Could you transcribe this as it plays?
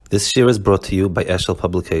This year is brought to you by Eshel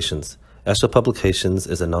Publications. Eshel Publications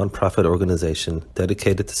is a non-profit organization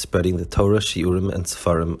dedicated to spreading the Torah, Shiurim, and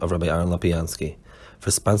Sefarim of Rabbi Aaron Lopiansky. For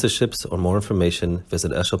sponsorships or more information,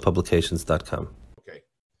 visit eshelpublications.com. Okay.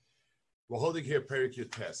 We're holding here Perek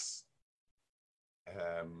Yutes.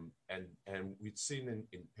 And we'd seen in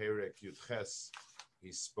Perek Yutes,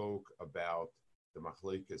 he spoke about the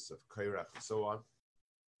machlekes of Kairach and so on.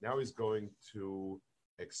 Now he's going to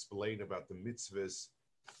explain about the mitzvahs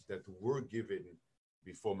that were given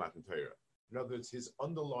before Matan Torah. In other words, his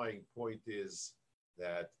underlying point is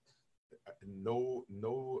that no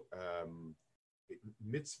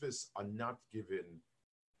mitzvahs are not given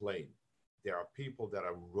plain. There are people that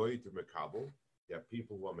are roy to mekabel. There are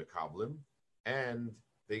people who are mekablim, and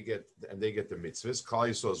they get the mitzvahs. Klal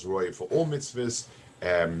Yisrael is roy for all mitzvahs.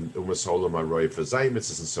 Umas Olam are roy for zayin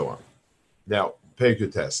mitzvahs and so on. Now, Perek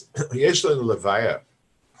Yutes. Yesh leinu levaya.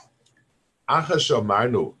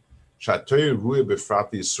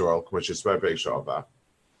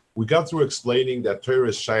 We got through explaining that Torah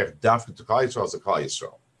is shaykh dafka to Klal Yisrael as a Klal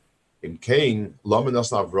Yisrael. In Cain, Lama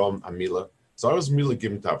Nasna Avram Amila, Zara's Mila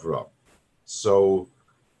given to Avram. So,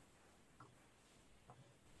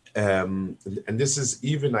 and this is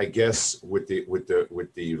even, I guess, with the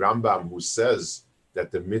Rambam, who says that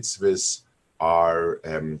the mitzvahs are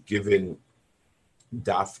given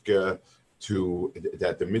dafka to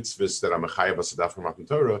that the mitzvahs that are mechayev as dafka matan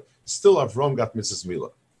Torah. Still, Avram got mitzvahs Mila.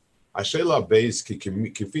 Ashela beis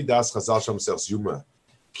kifi das Chazal sham sels yuma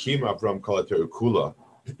kim Avram kol Torah kula.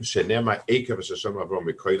 Shenema Ekev Shasham Avram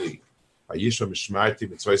Bekoili, Ayishma Mishmarti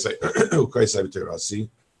Mitzvah Ukaisai Terasi,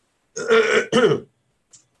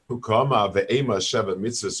 Ukama Ve'ema Sheva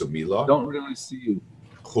Mitzvah Sumila. Don't really see you.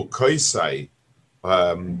 Ukaisai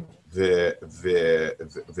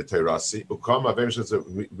Terasi, Ukama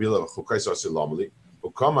Ve'ema Mila Ukaisai Silamali,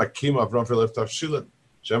 Ukama Kim Avram Filip Tavshilan,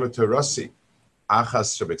 Shema Terasi,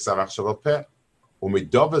 Achas Shabexavach Shavalpeh,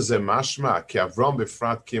 Umidova Zemashma, Ki Avram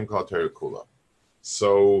Befrat Kim Kal Torah Kula.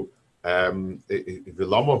 So, so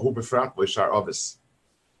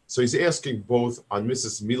he's asking both on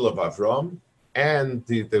Mrs. Mila Avram and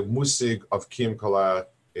the musig of Kim Kala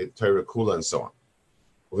Torah Kula and so on.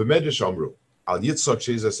 V'medrash Amru Al Yitzchak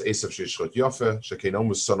Jesus Esav Shishchot Yofe Shekeinom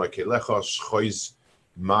Musona Kelecha Shchoiz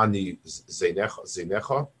Mani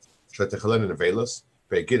Zeinecha Shetechelen Nevelos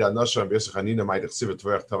Ve'gid Anasham B'Yosechanina Ma'idach Sivet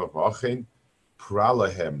Tvorach Tava V'Achin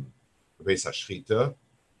Pralahem Beis HaShchita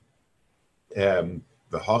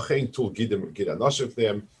the Haching tool Gidam Gidanashim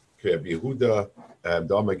them, Kreb Yehuda,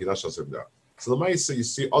 Dama Gidashim there. So the Maisa, you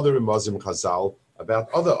see other Muslim Chazal about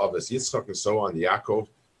other others, Yitzchak and so on, Yaakov,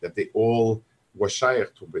 that they all were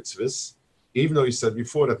shaykh to mitzvahs, even though he said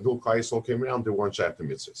before that no Klal Yisrael came around, they weren't shaykh to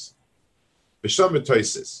mitzvahs. B'sham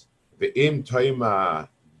Metoises, Ve'im Toima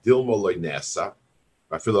Dilma Loi Nesa,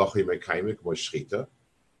 V'afil Achim Ekaimek Mo Shchita,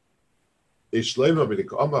 Ishleima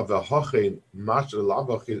B'nikama V'Hachin Mash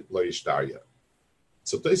L'Lavachi Lo Yishtarya.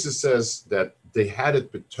 So Tosis says that they had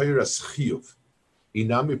it b'toiras chiyuv.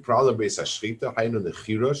 Inami prala beis hashchita haynu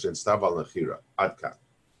nechirosh and stav al nechira. Adkan.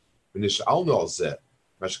 V'nish'alnu al zeh.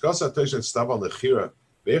 Mashkas ha'toish and stav al nechira.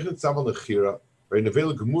 Ve'echet stav al nechira.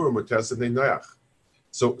 Ve'nevel gemura muteres and noach.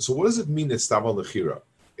 So what does it mean that stav al nechira?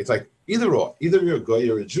 It's like either or. Either you're a guy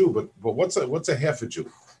or a Jew, but what's a half a Jew?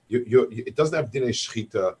 It doesn't have dinei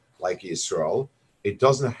shchita like Yisroel. It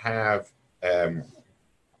doesn't have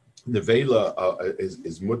Nevela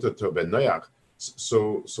is mutter to ben noach.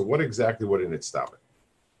 So what exactly would in it stop it?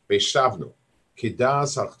 Beishavnu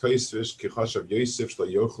kidas achtoisvish kichashav Yosef shlo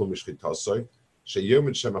yochlu mishchitasoi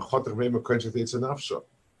sheyomid shemachotach ve'im akonchet yitzanafsho.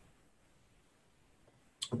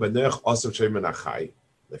 B'nech osam shemen achai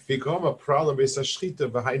lefikam a problem beis hashchita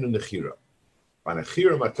v'hainu nechira.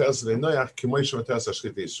 V'nechira materes le'noach kimoish materes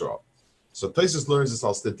hashchita Yisrael. So Tosis learns this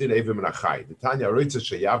also the din evim and achai. The Tanya writes that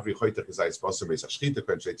sheyavri choytach izayis basar beis hashchita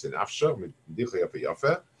konchet yitzanafsho midicha yafe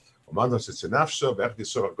yafe. Uman hashchita yitzanafsho ve'ech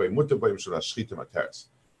yisor goy mutter boim shel hashchita materes.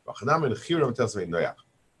 V'chanam en nechira materes le'noach.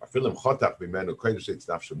 Afilim chotach b'menu kodesh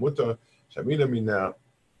yitzanafsho mutter shamina mina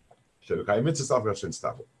shevekayim mitzvah avgashin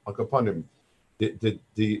stavu. Al kaponim.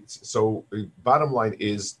 So the bottom line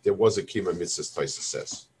is there was a kima mitzvah. Tosis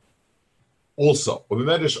says. Also,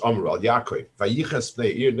 Umemedesh Amru al Yaakov, Vayiches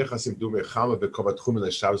Pnei Ir Nechasim Dume Chama V'Kovat Chumin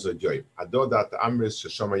LeShabbos Yoyim. Adodat Amris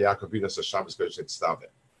Sheshama Yaakov Vinas HaShabbos Kodesh Tztave.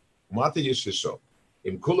 Umata Yishisho.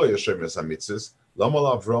 Im Kulo Yoshem Yas HaMitzvahs. Lama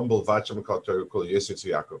Avram B'Lvad Shem Kol Torah Kulo Yosef to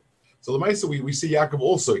Yaakov. So the Maisa we see Yaakov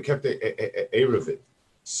also. He kept a of it.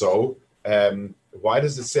 So why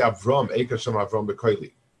does it say Avram Eika Shem Avram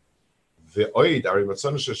B'Koili? Ve'oid Ari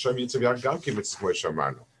Matzon Sheshem Yitzav Yaakov Gam Ki Mitzvah Mo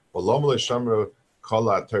Shamarno. V'Lama LeShamro Kol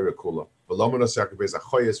HaTorah Kula. V'Lama Nos Yaakov Bez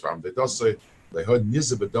HaChoyes V'Am Dedosoi They heard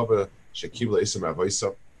Nizza Bedava Shekibla Isam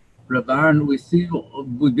Avoisa. Rabban, we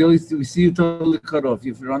see you totally cut off.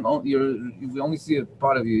 We only see a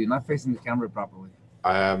part of you. You're not facing the camera properly.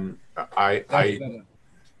 That's better.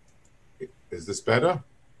 Is this better?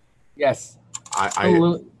 Yes.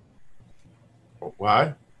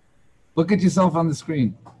 What? Look at yourself on the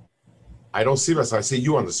screen. I don't see myself. I see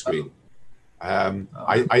you on the screen. I'm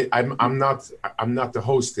not the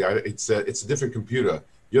host here. It's a different computer.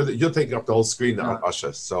 You're taking up the whole screen now,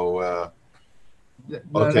 Asha. So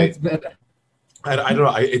okay. I don't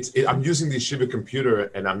know. I'm using the Shiva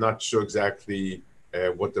computer, and I'm not sure exactly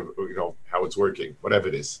how it's working. Whatever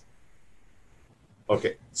it is.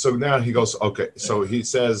 Okay. So now he goes. Okay. So he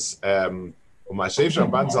says. So he doesn't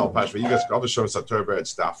like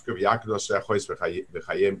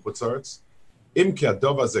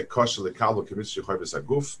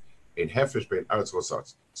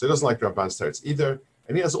Ramban's teretz either,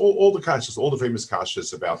 and he has all the kashas, all the famous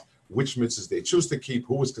kashas about which mitzvahs they choose to keep,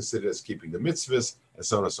 who was considered as keeping the mitzvahs, and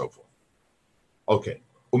so on and so forth. Okay.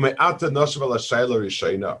 Ume'ata noshav ala shayla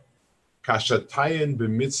rishayna kashatayin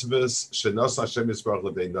b'mitzvahs shenos Hashem yisbarach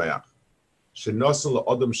l'bnei Noach shenos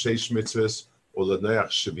la'odam sheish mitzvahs or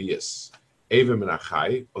l'Noach shviyas eva min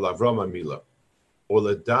achai or l'Avram amila or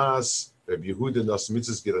l'das Reb Yehuda nos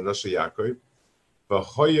mitzvahs gira nosha Yaakov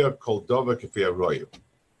v'hoya kol dova k'fi aroyu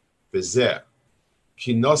v'zeh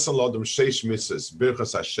ki nosa l'odam sheish mitzvahs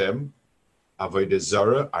birchas Hashem avodah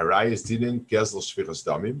zara arayis dinin gezel shvichas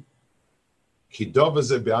damim ki dova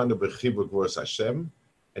ze be'anu b'chibur gvuras Hashem.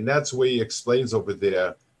 And that's where he explains over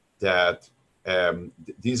there that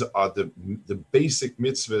these are the basic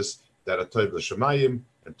mitzvahs that are toiv l'shamayim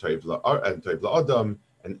and toiv la'adam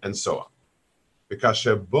and so on. Because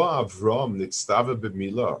sheba Avram nitztava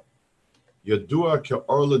b'milah yadua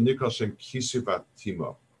ke'orla nikra shem kisu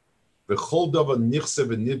v'atima v'chol davar nichse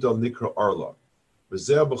v'nidal nikra orla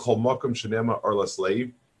v'zeh b'chol makom shenema orla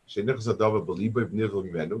slave shenichse davar b'libo v'nidal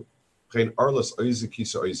mimenu v'chein orlas oizen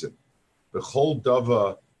kisu oizen v'chol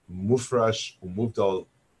davar mufrash u'muvdal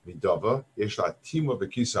midava yesh la'atima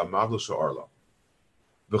v'kisa mavlo she'orla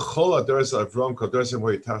v'chol adoras Avram kadoras em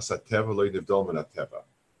hoyitach sateva lo yidivdol min ateva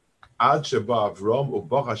Ad sheba Avram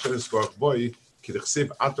ubach Hashem yisbarach boi ki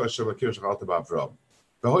d'chsiv ato Hashem akir shachalta ba'Avram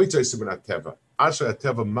v'hoyitach min ateva ad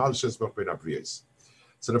she'ateva mal shesbarach ben abriyos.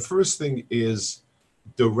 So the first thing is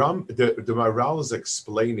the Maharal is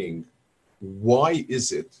explaining why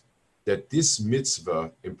is it that this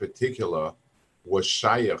mitzvah in particular was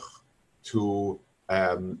shayach to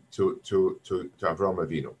Avram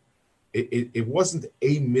Avinu. It wasn't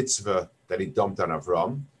a mitzvah that he dumped on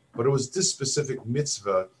Avram, but it was this specific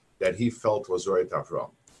mitzvah that he felt was right to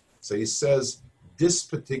Avram. So he says this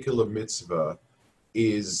particular mitzvah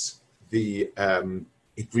is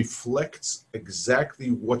it reflects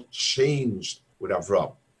exactly what changed with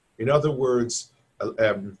Avram. In other words,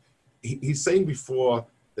 he's saying before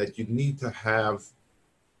that you need to have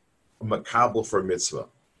a makabel for a mitzvah.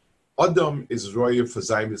 Adam is roya for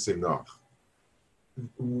Zayim Noach.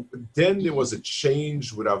 Then there was a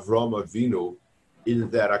change with Avram Avinu in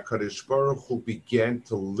that HaKadosh Baruch Hu began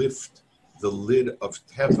to lift the lid of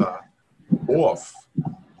Teva off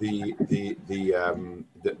the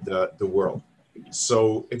world.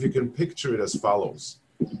 So if you can picture it as follows,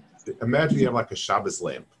 imagine you have like a Shabbos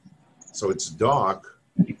lamp. So it's dark,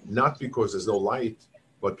 not because there's no light,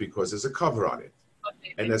 but because there's a cover on it.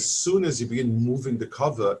 And as soon as you begin moving the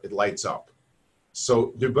cover, it lights up.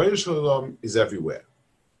 So the Rebbeinu Shalom is everywhere.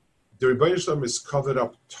 The Rebbeinu Shalom is covered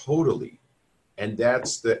up totally, and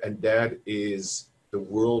that is the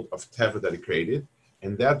world of Teva that he created,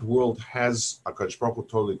 and that world has HaKadosh Baruch Hu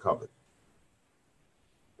totally covered.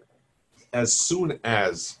 As soon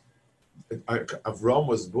as Avram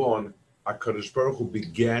was born, HaKadosh Baruch Hu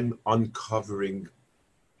began uncovering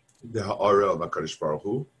the ha'ara of HaKadosh Baruch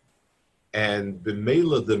Hu, and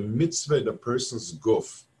b'meila, the mitzvah in a person's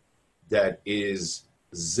guf that is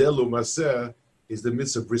zelu maseh is the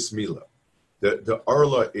mitzvah bris milah. The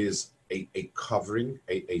arla is a covering,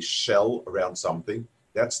 a shell around something.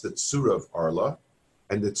 That's the tzura of arla,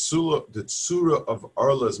 and the tzura of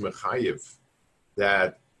arla is mechayiv.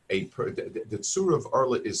 That the tzura of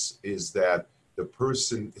arla is that the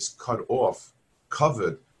person is cut off,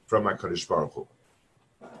 covered from HaKadosh Baruch Hu,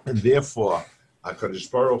 and therefore HaKadosh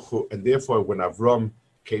Baruch Hu, and therefore when Avram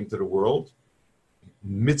came to the world,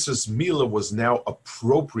 mitzvah's milah was now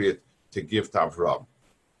appropriate to give to Avram.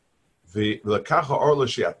 V'lekacha orla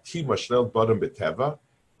she'atima shnel badam b'teva,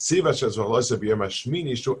 tziva she'zvalosa b'yom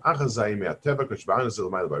hashmini shu achazayim me'ateva k'shba'an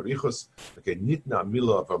z'lamayla b'arichos, okay, nitna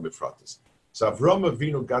milah Avram b'fratis. So Avram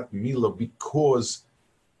Avinu got milah because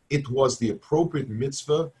it was the appropriate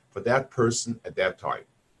mitzvah for that person at that time.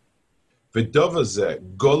 V'dava zeh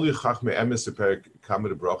goli chachmei emes Perek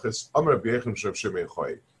kamer brachos amar Rabbi Yechon Shrav Shimei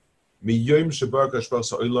Choy miyom shebar kashbar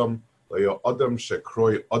sa'olam lo adam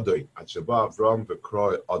shekroi adoi at sheba Avram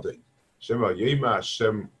v'kroi adoi shema yema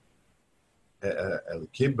Hashem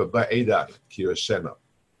elkim b'ba'edah ki yoshena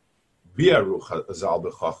bi'aru chazal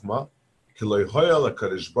b'chachma ki lo yhoya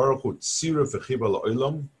l'kadosh baruch hu tzira v'chiba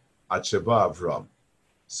la'olam at sheba Avram.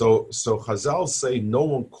 So Chazal say no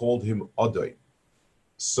one called him Adoi.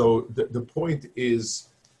 So the point is,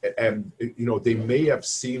 they may have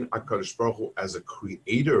seen HaKadosh Baruch Hu as a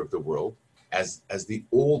creator of the world, as the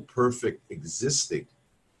all-perfect existing.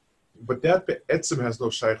 But that Be'etzim has no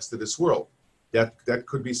shaykhs to this world. That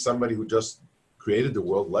could be somebody who just created the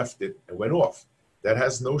world, left it, and went off. That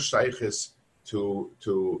has no shaykhs to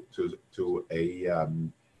a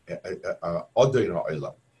Adoi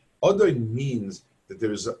Ha'olam. Adoi means that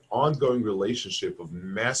there is an ongoing relationship of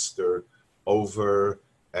master over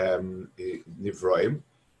Nivraim,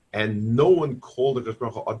 and no one called it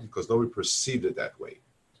because nobody perceived it that way.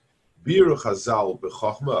 Bir Chazal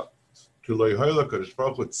b'chachma ki lo yhoya l'kadosh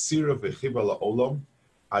baruch hu tzira v'chiba la'olam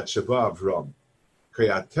ad sheba Avram ki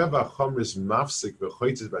ateva chomris mafsik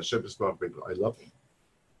v'choitzes b'Hashem yisbarach b'olam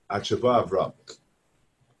ad sheba Avram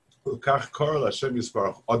l'kach kor l'Hashem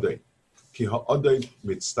yisbarach Adoi ki ha'Adoi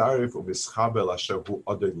mitztarif u'mischabel asher hu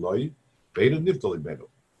Adoi loi ve'einu nivdol imenu.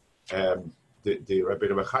 The Rabbi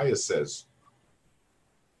Machaya says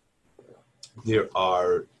there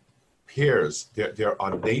are pairs, there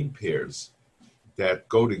are name pairs that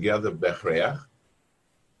go together, Bechreach,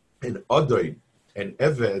 and Adoi and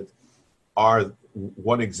Eved are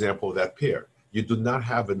one example of that pair. You do not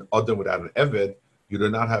have an Adam without an Eved, you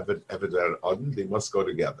do not have an Eved without an Adam, they must go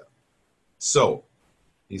together. So,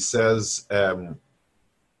 he says,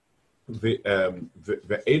 so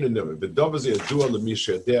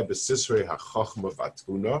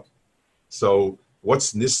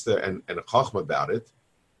what's Nista and Chachma about it?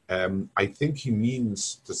 I think he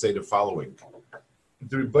means to say the following.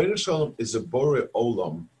 The Rebbeinu Shalom is a Borei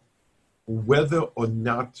Olam, whether or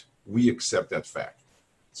not we accept that fact.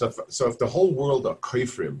 So if the whole world are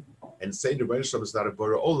Kofrim and say the Rebbeinu Shalom is not a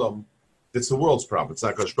Borei Olam, it's the world's problem. It's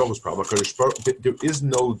not Kadosh Baruch Hu's problem. There is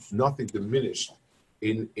nothing diminished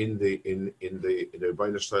in the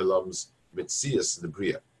Rebbeinu Shalom's Metzias in the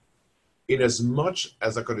Bria. In as much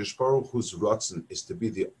as HaKadosh Baruch Hu's Ratzon is to be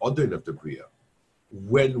the Adon of the Bria,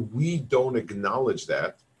 when we don't acknowledge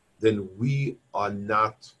that, then we are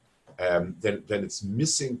not. Then it's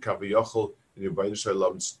missing Kaviyachol in Rebbeinu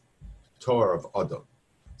Shalom's Torah of Adon.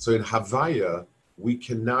 So in Havaya we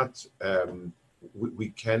cannot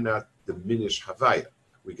diminish Havaya.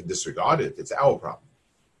 We can disregard it. It's our problem.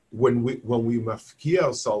 When we mafkia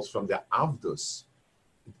ourselves from the Avdus,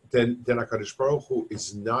 then HaKadosh Baruch Hu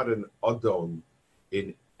is not an Adon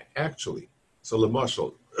in actually. So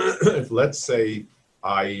Lamashal, if let's say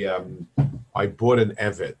I bought an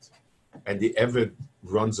Eved and the Eved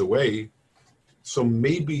runs away, so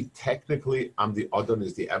maybe technically I'm the Adon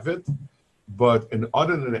is the Eved, but an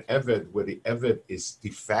Adon and an Eved where the Eved is de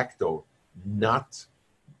facto not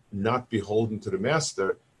beholden to the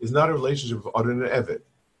master is not a relationship of Adon and Eved.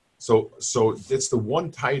 So it's the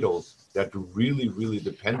one title that really, really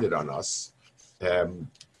depended on us. It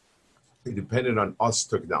depended on us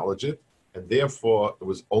to acknowledge it, and therefore it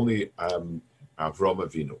was only Avram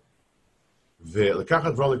Avinu. ולקח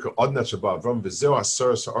אברהם לעודנת שבא אברהם, וזהו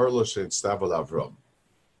הסר סער לו שנצטווה לאברהם.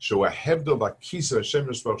 שהוא ההבדל בכיס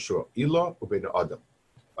השם ישבח שהוא אילו ובין האדם.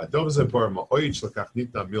 והדבר הזה בר מאויד שלקח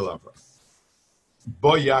ניתנה מיל אברהם.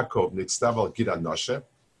 בו יעקב נצטווה על גיד אנושה.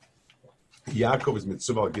 יעקב is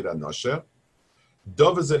מצווה על גיד אנושה.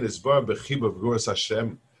 דוב הזה נסבר בחיבה בגורס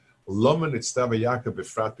השם, למה נצטווה יעקב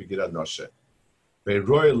בפרט בגיד אנושה.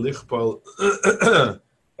 ורואי לכפול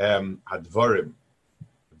הדברים,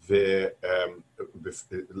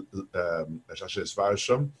 שהסבר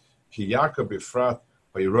שם, כי יעקב בפרט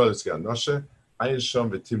וירוא לצגי אנושה, אין שם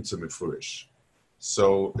ותמצא מפורש.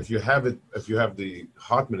 So if you have the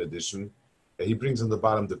Hartman edition, he brings on the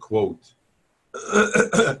bottom the quote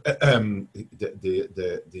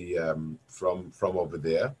from over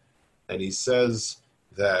there, and he says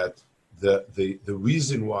that the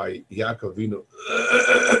reason why Yaakov Avinu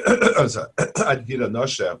at Gid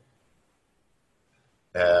Anosha,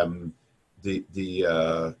 the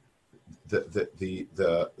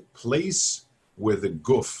place where the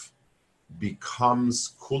guf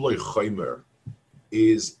becomes kuloi chomer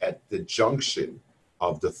is at the junction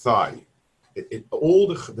of the thigh. All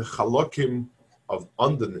the chalokim of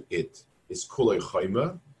under it is kulei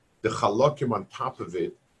chomer. The chalokim on top of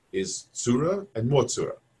it is tzura and more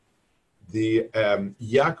tzura. The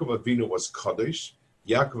Yaakov Avinu was Kaddish.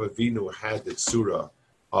 Yaakov Avinu had the tzura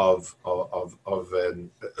of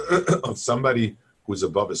somebody who's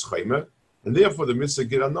above his chayma, and therefore the mitzvah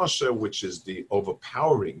Gid Anosha, which is the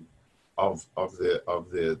overpowering of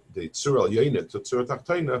the tzura al-yoina to tzura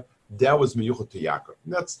tachtoina, that was miyuchot to Yaakov.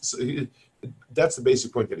 And that's the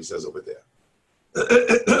basic point that he says over there.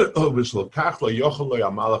 Adam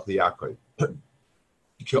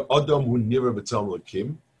who never betzalm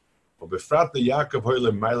lakim, or befrat the Yaakov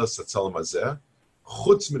hoyle mailas atzalam azeh,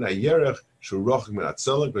 chutz min hayerech shuroch min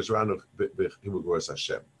atzalam b'shranach b'chibugos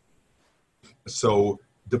Hashem. So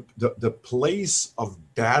the place of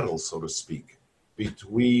battle, so to speak,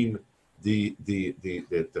 between the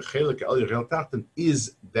chelik el yirel tachton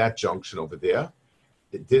is that junction over there.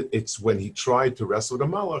 It's when he tried to wrestle with a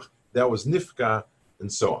malach that was nifka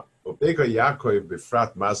and so on. Obeka Yaakov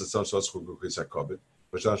befrat mazatzon shotzchu gukis hakobet.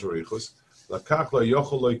 I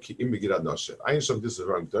understand this is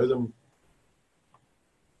wrong.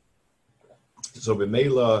 So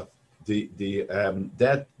b'meila,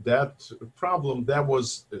 that problem that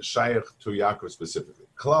was shaykh to Yaakov specifically.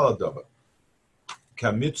 Klal adava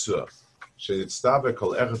kamitzvah sheyitztave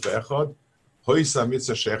kol echad ve'echad hoisa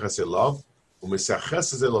mitzvah sheiches elav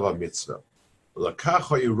u'misaches elav mitzvah lakach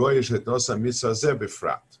ha'iroy shetnosa mitzvah zeh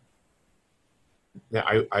befrat. Now,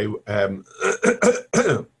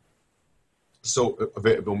 so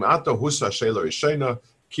v'umata husa sheila rishena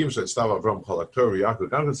kim shetztav Avram chalator Yaakov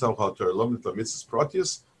gam shetztav chalator lo mitzvah mitzvahs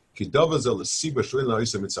protius ki dava zel l'siba shulin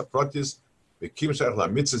la'isa mitzvah protius v'kim sheich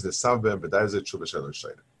la'mitzvahs nesav be'em v'day zeh tshuva sheila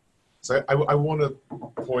rishena. So I want to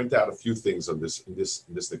point out a few things on this in this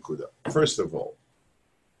nekuda. First of all,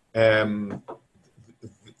 the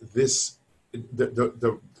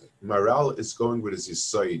Maral is going with his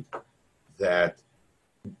yisoid that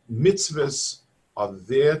mitzvahs are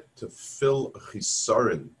there to fill a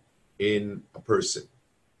chisaron in a person.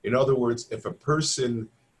 In other words, if a person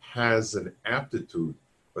has an aptitude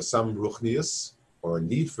for some ruchnius or a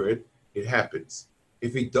need for it, it happens.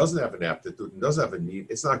 If he doesn't have an aptitude and doesn't have a need,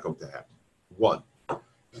 it's not going to happen. One.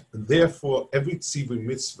 And therefore, every tzivui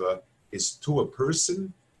mitzvah is to a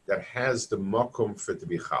person that has the makom for it to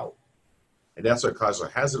be chal. And that's why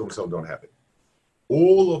Klal has it himself, don't have it.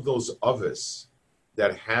 All of those others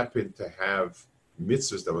that happened to have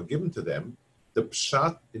mitzvahs that were given to them, the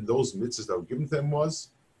pshat in those mitzvahs that were given to them was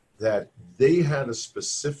that they had a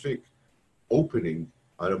specific opening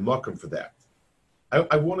on a makom for that.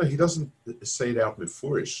 I want to, he doesn't say it out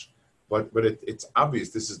mefurish, but it's obvious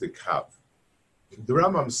this is the kav. The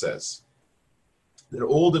Rambam says that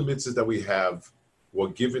all the mitzvahs that we have were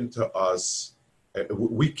given to us,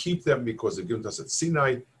 we keep them because they're given to us at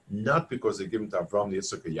Sinai, not because they're given to Avram,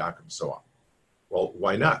 Yitzchak, Yaakov, and so on. Well,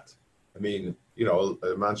 why not? I mean,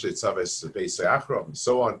 Manshe Tzaves, Beis Achrav, and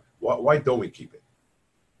so on. Why don't we keep it?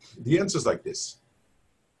 The answer is like this.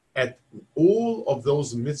 At all of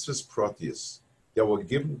those mitzvahs protius that were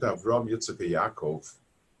given to Avram, Yitzchak, and Yaakov,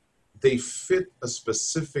 they fit a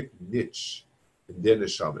specific niche in their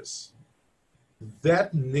neshamas.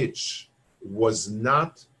 That niche was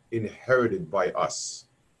not inherited by us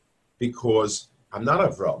because I'm not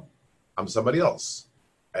Avram, I'm somebody else.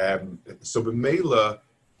 So b'meila,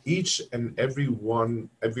 each and every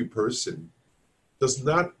person does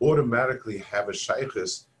not automatically have a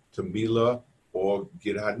shaykhis to Mila or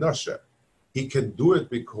Gid HaNasha. He can do it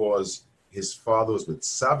because his father was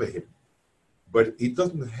mitzvah him, but he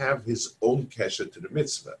doesn't have his own kesher to the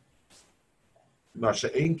mitzvah. Masha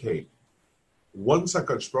Ein came. Once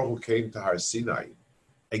HaKadosh Baruch Hu came to Har Sinai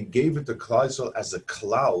and gave it to Klal Yisrael as a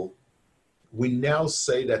klal, we now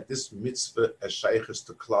say that this mitzvah is shaykhis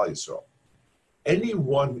to Klal Yisrael.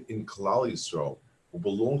 Anyone in Klal Yisrael who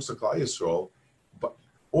belongs to Klal Yisrael, but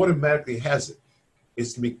automatically has it.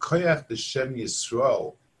 It's mikoyach the Shem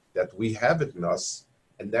Yisrael that we have it in us,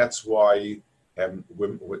 and that's why we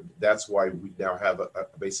now have a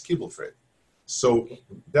base kibbul for it. So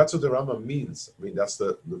that's what the Rambam means. I mean, that's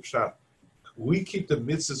the pshat. We keep the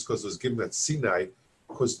mitzvahs because it was given at Sinai,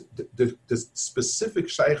 because the specific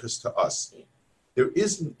shaykhis to us. There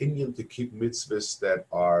is an Indian to keep mitzvahs that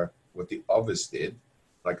are what the Avos did,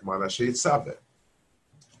 like Manashe Tzaveh.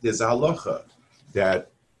 There's a halacha that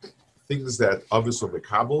things that Avos or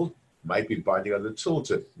Mekabel might be binding on the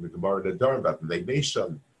children. The Gemara in the Darbat, and they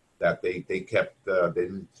mentioned that they kept, they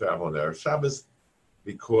didn't travel on their Shabbos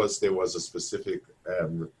because there was a specific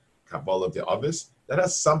Kabbalah of the Avos that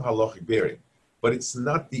has some halachic bearing, but it's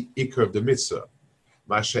not the ikar of the mitzvah.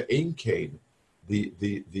 Masha Ein Kain,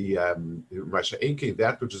 Masha Ein Kain,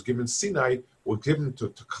 that which is given Sinai, was given to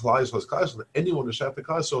Klal Yisrael. Anyone who shot the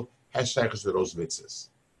Klal Yisrael has shaykhs for those mitzvahs.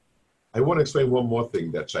 I want to explain one more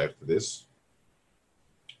thing that's shaykh to this.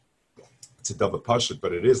 It's a double pashut,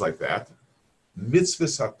 but it is like that.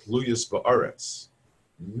 Mitzvahs hatluyas ba'aretz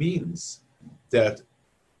means that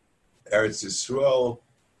Eretz Yisrael,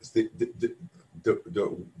 the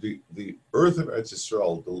earth of Eretz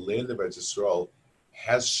Yisrael, the land of Eretz Yisrael,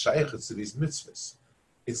 has shaykhs to these mitzvahs.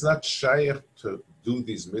 It's not shaykh to do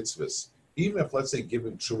these mitzvahs. Even if, let's say,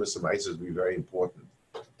 giving Trumas and Meiser would be very important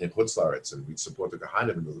in Chutz La'aretz, and we'd support the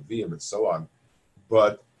Kohanim and the Leviim and so on,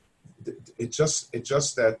 but it's just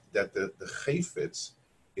that the Chayfetz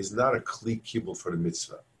is not a Kli Kibbul for the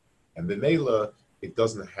mitzvah. And the Mela, it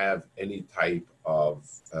doesn't have any type of,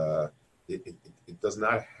 it does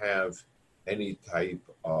not have any type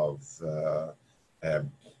of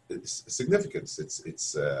significance.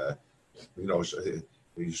 It's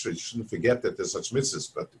you shouldn't forget that there's such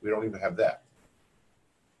mitzvahs, but we don't even have that.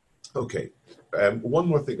 Okay, one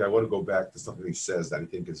more thing. I want to go back to something he says that I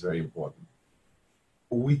think is very important.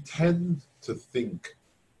 We tend to think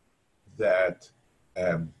that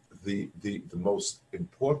the most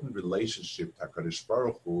important relationship to HaKadosh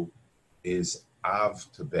Baruch Hu is Av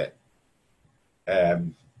to Ben.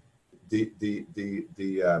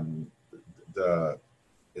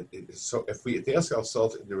 So if we ask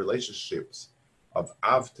ourselves in the relationships of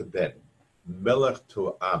Av to Ben, Melech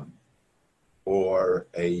to Am, or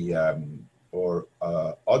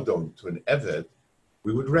Adon to an Eved,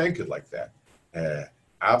 we would rank it like that.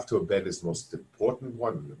 Av to a Ben is the most important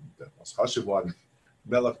one, the most chashuv one.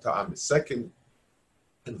 Melech to Am is second,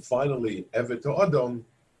 and finally Eved to Adon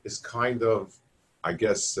is kind of, I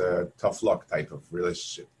guess, tough luck type of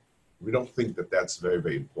relationship. We don't think that that's very,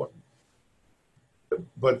 very important.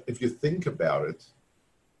 But if you think about it,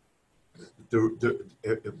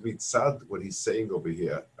 Mitzad, what he's saying over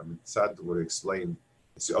here, Mitzad would explain,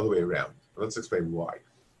 it's the other way around. Let's explain why.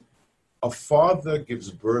 A father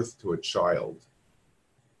gives birth to a child.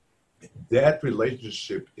 That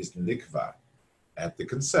relationship is nikva at the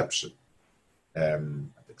conception, the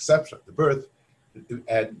birth,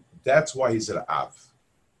 and that's why he's an Av.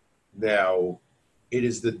 Now, it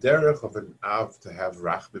is the derech of an Av to have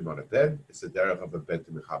rachmim on a ben. It's the derech of a ben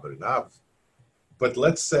to mechaber an Av. But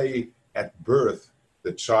let's say at birth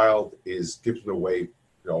the child is given away,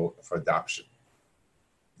 for adoption.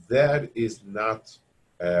 That is not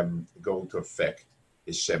going to affect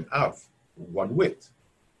his Shem Av one whit.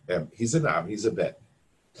 He's an Av. He's a ben.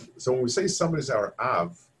 So when we say somebody's our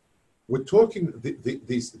Av, we're talking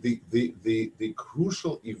the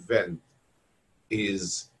crucial event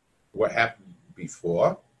is what happened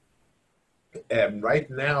before, and right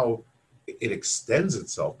now it extends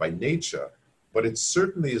itself by nature, but it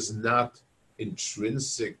certainly is not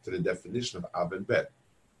intrinsic to the definition of Av and Ben.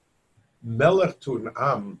 Melech to an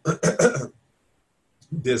Am,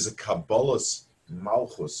 there's a Kabbalah's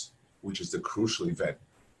Malchus, which is the crucial event.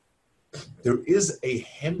 There is a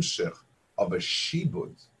hemshech of a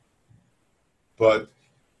shibud, but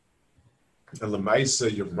in Lemaisa,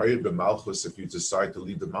 you're married by Malchus if you decide to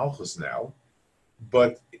leave the Malchus now,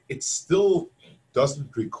 but it still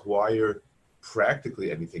doesn't require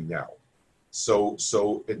practically anything now. So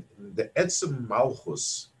in the Etzem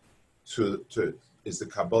Malchus is the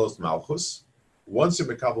Kabbalah's Malchus. Once you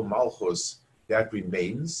Mekabel Malchus, that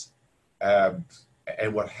remains, and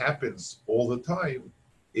what happens all the time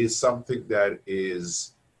is something that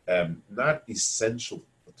is not essential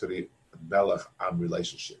to the Melech Am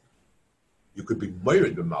relationship. You could be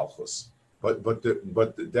married with Malchus, but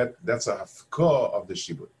that's a hafkah of the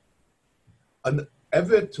shibud. An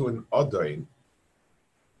eved to an adain,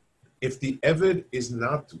 if the eved is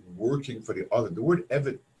not working for the other, the word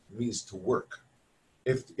eved means to work.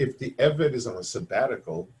 If the eved is on a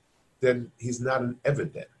sabbatical, then he's not an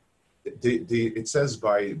eved then. It says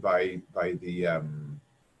by an eved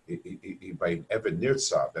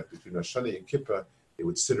nirtza that between Hashanah and Kippur they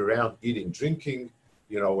would sit around eating, drinking,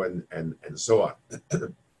 and so on.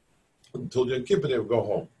 Until Yom Kippur, they would go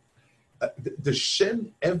home. The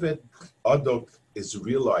Shem Eved Adok is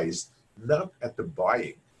realized not at the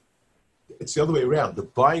buying. It's the other way around. The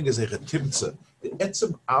buying is a retimtza. The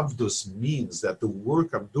Etzem Avdus means that the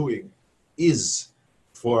work I'm doing is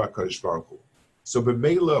for HaKadosh Baruch Hu. So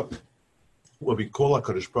b'meila, when we call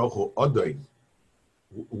HaKadosh Baruch Hu Adain,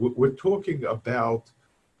 we're talking about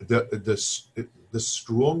the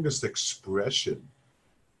strongest expression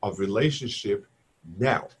of relationship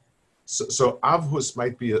now. So Avhus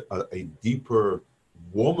might be a deeper,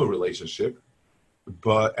 warmer relationship, and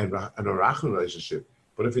a Rachman relationship.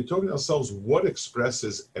 But if we're talking ourselves, what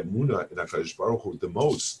expresses Emunah in HaKadosh Baruch Hu the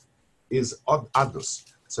most is Adus.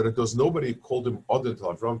 So that there's nobody who called him Ad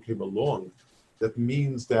until Avram came along. That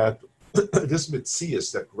means that this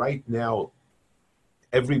mitzias that right now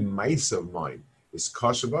every mice of mine is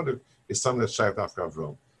kosher about it is something that's shaykh after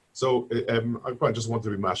Avram. So I just want to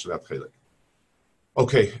be mashed that chelik.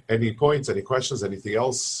 Okay, any points, any questions, anything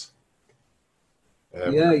else?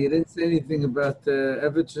 Yeah, you didn't say anything about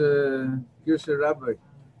Evich Girsha Rabbi.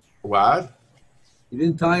 What? You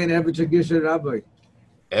didn't tie in Evich Girsha Rabbi.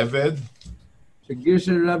 Eved?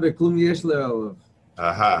 Girsha Rabbi Klum Yesh Le'olav.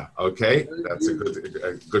 Aha, okay. That's a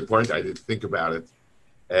good point. I didn't think about it.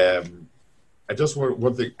 I just want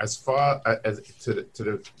one thing. As far as to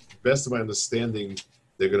the best of my understanding,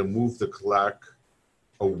 they're going to move the clock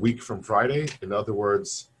a week from Friday. In other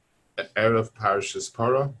words, Erev Parashas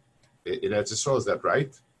Para in Eretz Yisrael. Is that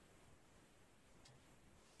right?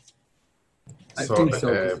 I think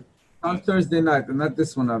so. On Thursday night, but not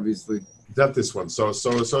this one, obviously. Not this one. So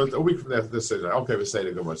a week from that, this is okay. We're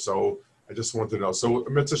saying good much. So I just want to know. So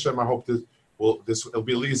Mitzvah Shem, I hope that it'll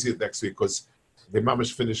be easier next week because the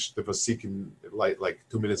mamish finished the Vasik in like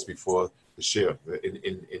 2 minutes before the share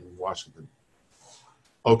in Washington.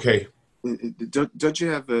 Okay. Don't you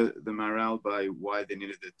have the maral by why they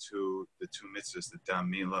needed the two mitzvahs, the Dam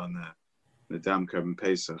Mila and the Dam Korban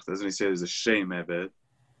Pesach? Doesn't he say there's a shame Eved?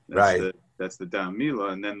 Right. That's the Dam Mila,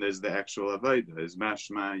 and then there's the actual Avodah. Is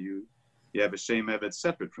mashma you have a shame Eved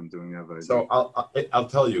separate from doing Avodah? So I'll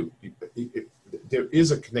tell you, there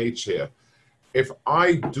is a knetch here. If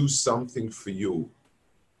I do something for you,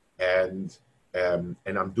 and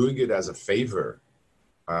I'm doing it as a favor,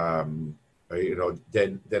 then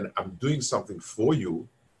I'm doing something for you,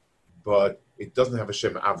 but it doesn't have a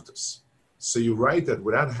Shem Avdus. So you're right that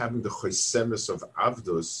without having the chosemis of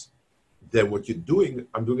Avdus, then what you're doing,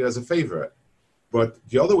 I'm doing it as a favor. But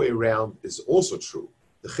the other way around is also true.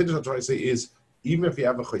 The chiddush I'm trying to say is, even if you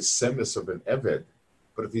have a chosemis of an Eved,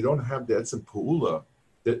 but if you don't have the etzem pu'ula,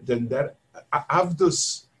 then that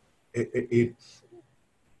Avdus,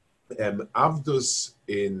 Avdus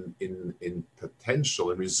in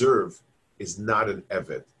potential and reserve is not an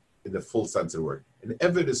Eved in the full sense of the word. An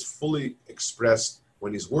Eved is fully expressed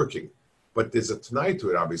when he's working, but there's a Tanai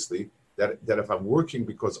to it, obviously, that if I'm working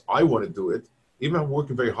because I want to do it, even if I'm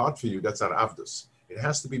working very hard for you, that's not Avdus. It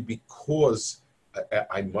has to be because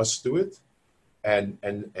I must do it, and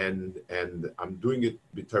I'm doing it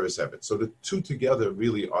b'teres Eved. So the two together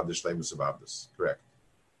really are the shleimus of Avdus. Correct.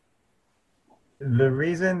 The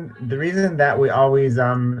reason that we always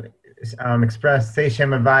express say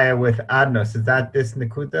Shem Havaya with Adnos, is that this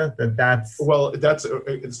Nakuta? That's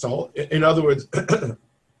it's all. In other words, Zeh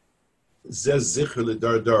Zichur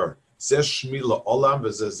L'Dar, Zeh Shmi L'Olam,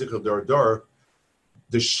 Zeh Zichur L'Dar.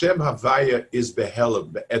 The Shem Havaya is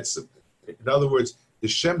behelim be'etzim. In other words, the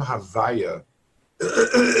Shem Havaya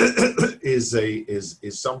is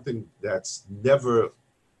something that's never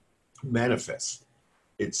manifest.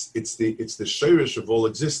 It's the shirish of all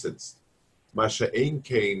existence. Masha'ein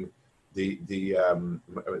Kain,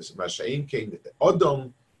 Masha'ein Kain,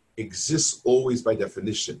 Odom exists always by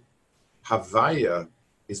definition. Havaya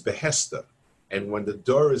is behesta, and when the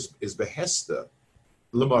door is behesta,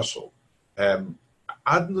 l'mashal,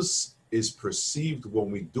 Adnus is perceived when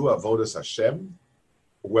we do avodas Hashem,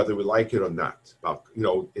 whether we like it or not.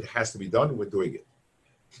 It has to be done. We're doing it.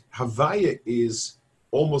 Havaya is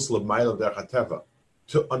almost l'mayla derchateva.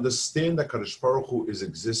 To understand that Kadosh Baruch Hu is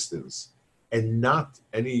existence and not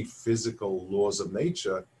any physical laws of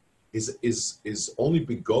nature is only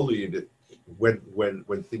begolied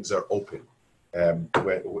when things are open.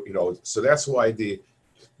 So that's why the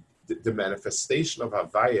manifestation of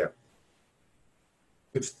Havaya,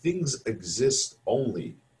 if things exist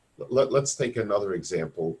only, let's take another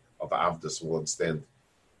example of Avdus, we'll understand.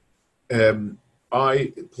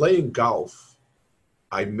 Playing golf,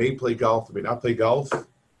 I may play golf, I may not play golf.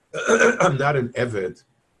 I'm not an Eved.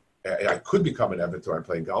 I could become an Eved when I'm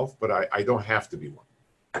playing golf, but I don't have to be one.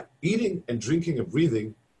 Eating and drinking and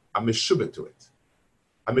breathing, I'm meshubet to it.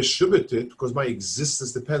 I'm meshubet to it because my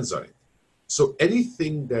existence depends on it. So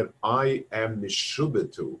anything that I am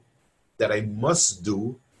meshubet to, that I must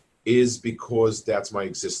do, is because that's my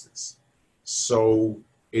existence. So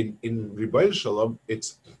in Ribono Shel Olam,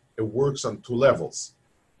 it works on two levels.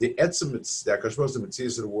 The etzem, the Akash Baruch Hu, the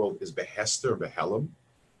Metzias of the world, is behester, behelim,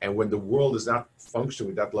 and when the world is not functioning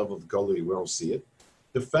with that level of gully, we don't see it.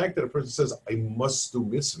 The fact that a person says, I must do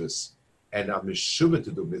mitzvahs, and I'm meshuvah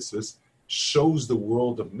to do mitzvahs, shows the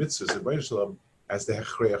world of mitzvahs in Ribono Shel Olam as the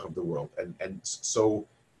hechreach of the world. And so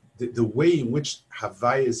the way in which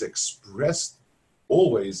Havaya is expressed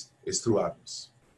always is through Adnos.